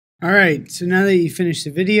All right, so now that you finished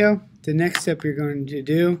the video, the next step you're going to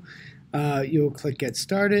do, you'll click Get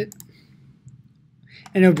Started,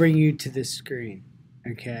 and it'll bring you to this screen.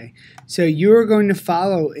 Okay, so you're going to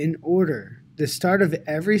follow in order the start of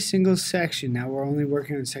every single section. Now we're only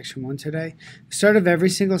working on section 1 today. The start of every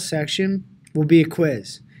single section will be a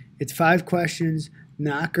quiz. It's 5 questions,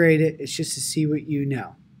 not graded. It's just to see what you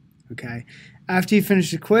know. Okay, after you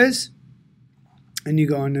finish the quiz, and you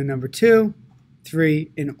go on to number 2,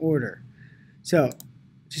 3 in order. So,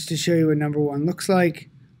 just to show you what number 1 looks like,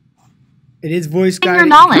 it is voice guided. Your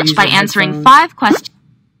knowledge by answering 5 questions.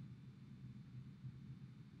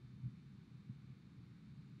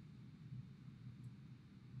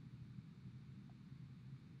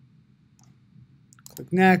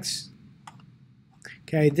 Click next.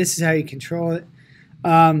 Okay, this is how you control it.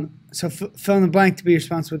 So fill in the blank. To be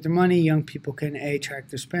responsible with their money, young people can A, track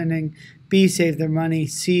their spending, B, save their money,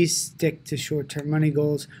 C, stick to short-term money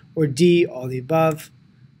goals, or D, all the above.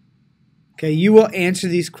 Okay, you will answer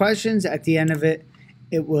these questions. At the end of it,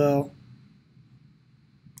 it will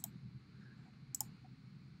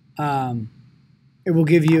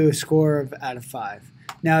give you a score out of 5.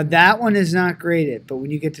 Now that one is not graded, but when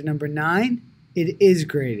you get to number 9, it is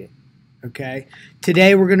graded. Okay,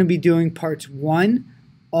 today we're going to be doing parts 1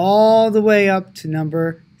 all the way up to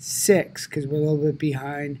number 6 because we're a little bit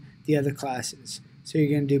behind the other classes. So you're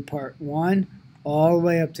going to do part 1 all the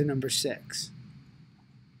way up to number 6.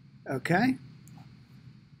 Okay?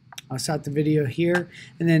 I'll stop the video here,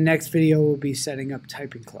 and then the next video will be setting up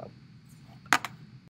Typing Club.